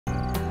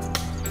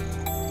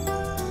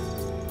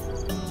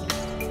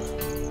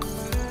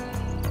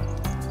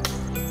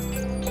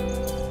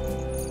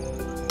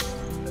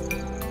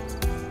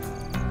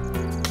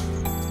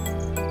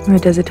Where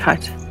does it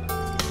hurt?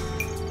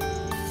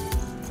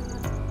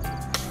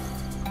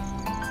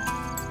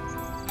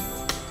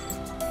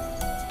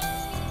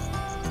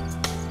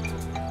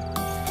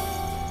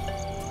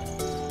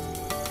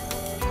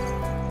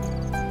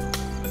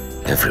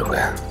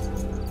 Everywhere.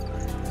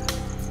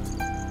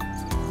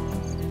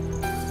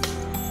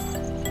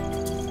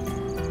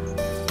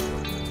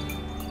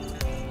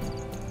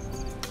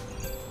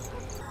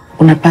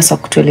 Unapaswa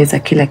kutueleza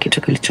kila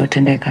kitu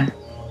kilichotendeka.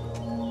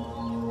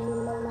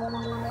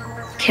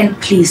 Ken,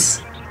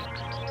 please.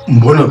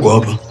 Mbona kwa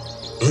hapa?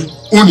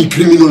 Uni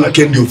criminal na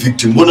Ken ndio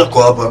victim. Mbona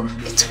kwa hapa?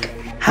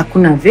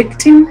 Hakuna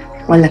victim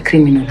wala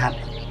criminal hapa.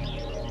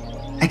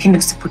 Lakini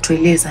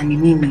usipotueleza ni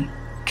nini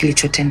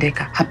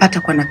kilichotendeka,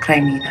 hapata kwa na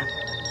crime either.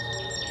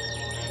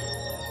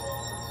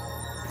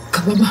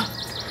 Kababa.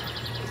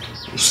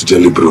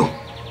 Usijali bro.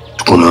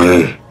 Tuko na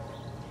wewe.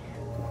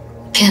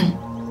 Ken,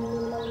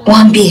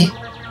 waambie.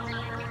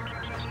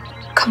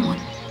 Come on.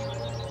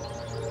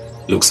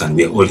 Look, son,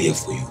 we are all here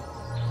for you.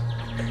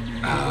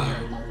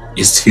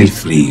 Just feel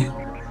free.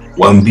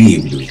 Waambie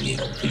vile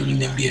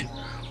uliniambia.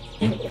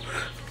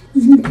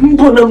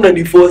 Mbona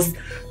mnaniforce?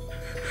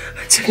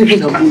 Acheni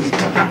na mimi.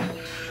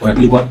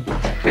 What?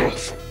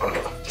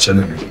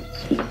 Chana.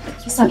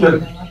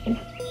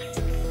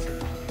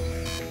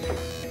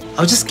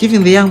 I was just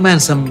giving the young man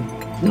some,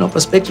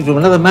 perspective from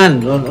another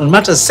man on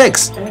matters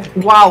sex.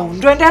 Wow,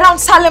 do you around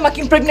Salem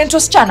akimpregnant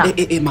wasichana?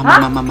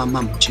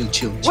 Mama, chill.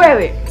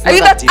 Wewe, are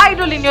you that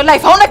idol in your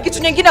life? Hauna kitu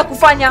nyingine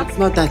kufanya? It's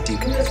not that deep.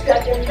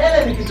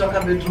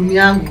 Nikitoka bedroom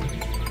yangu.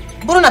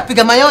 Mbona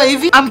unapiga mayowe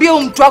hivi? Ambia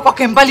mtu wako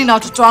akembali na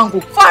watoto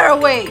wangu. Far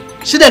away.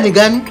 Shida ni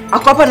gani?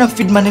 Ako hapa na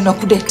feed maneno ya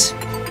kudate.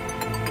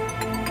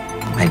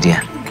 My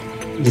dear,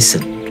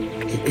 listen.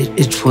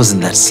 It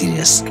wasn't that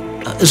serious.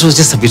 It was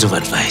just a bit of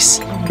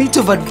advice. A bit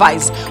of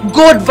advice.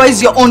 Go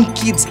advise your own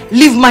kids.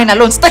 Leave mine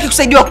alone. Sitaki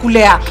kusaidiwa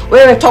kulea.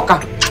 Wewe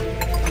toka.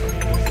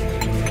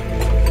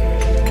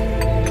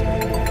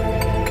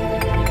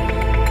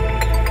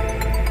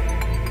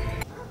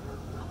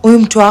 Huyu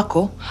mtu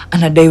wako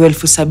anadaiwa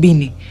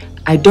 70,000.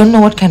 I don't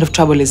know what kind of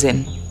trouble is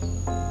in.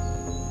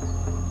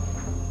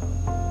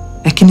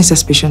 Lakini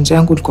suspicions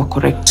yangu ilikuwa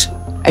correct.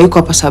 Hayuko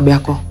hapa sababu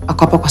yako.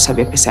 Ako hapa kwa sababu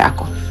ya pesa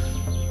yako.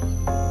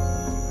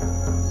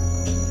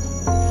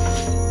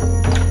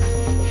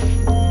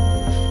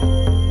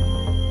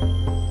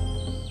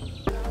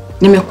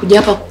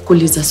 Nimekuja hapa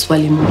kukuuliza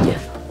swali moja.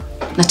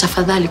 Na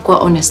tafadhali kuwa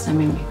honest na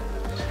mimi.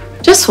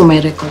 Just for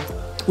my record.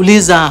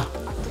 Uliza.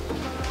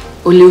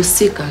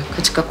 Ulihusika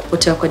katika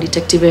kupotea kwa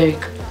Detective Eric?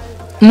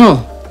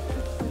 No.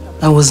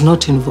 I was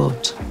not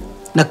involved.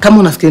 Na kama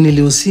unafikiri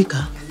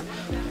nilihusika,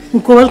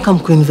 uko welcome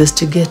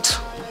kuinvestigate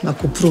na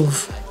kuprove.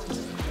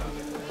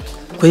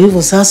 Kwa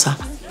hivyo sasa,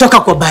 toka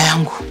kwa baa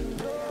yangu.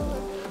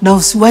 Na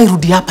usiwahi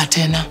rudi hapa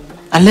tena.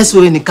 Unless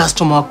wewe ni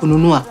customer wa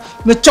kununua.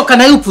 Nimechoka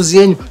na hiyo upuzi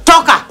yenu.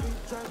 Toka!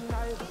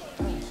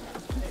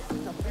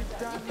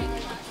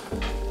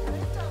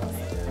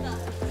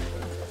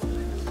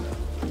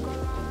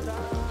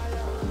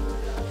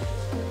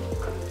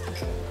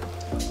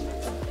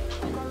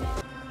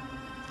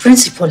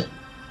 Principal,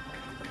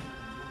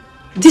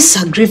 these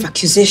are grave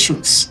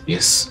accusations.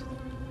 Yes.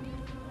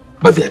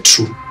 But they are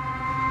true.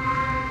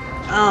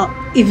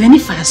 Even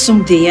if I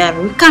assume they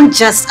are, we can't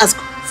just ask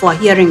for a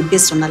hearing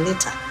based on a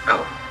letter.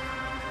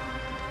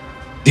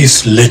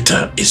 This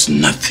letter is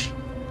nothing.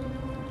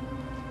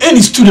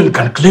 Any student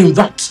can claim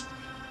that.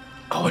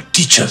 Our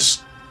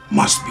teachers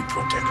must be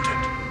protected.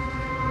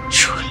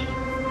 Surely.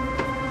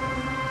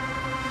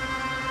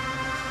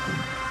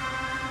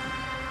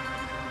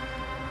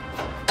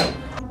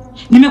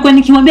 Nimekuwa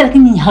nikimwambia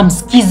lakini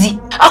hamsikizi.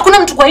 Hakuna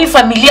mtu kwa hii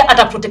familia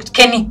ata protect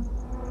Kenny.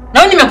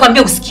 Na wewe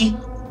nimekuambia usikii.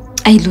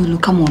 Ai Lulu,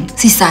 come on.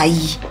 Si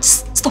sahi.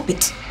 Stop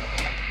it.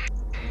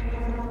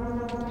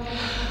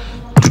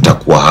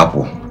 Tutakuwa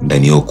hapo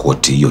ndani ya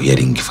court hiyo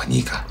hearing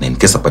ifanyika. Na in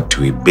case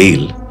apatiwe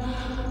bail,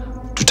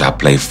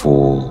 apply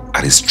for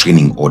a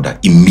restraining order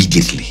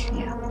immediately.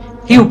 Yeah.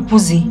 Hiyo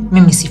upuzi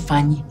mimi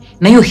sifanyi.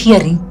 Na hiyo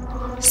hearing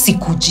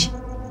sikuji.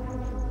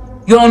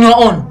 You're on your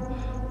own.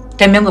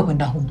 Time yangu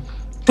kwenda home.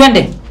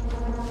 Twende.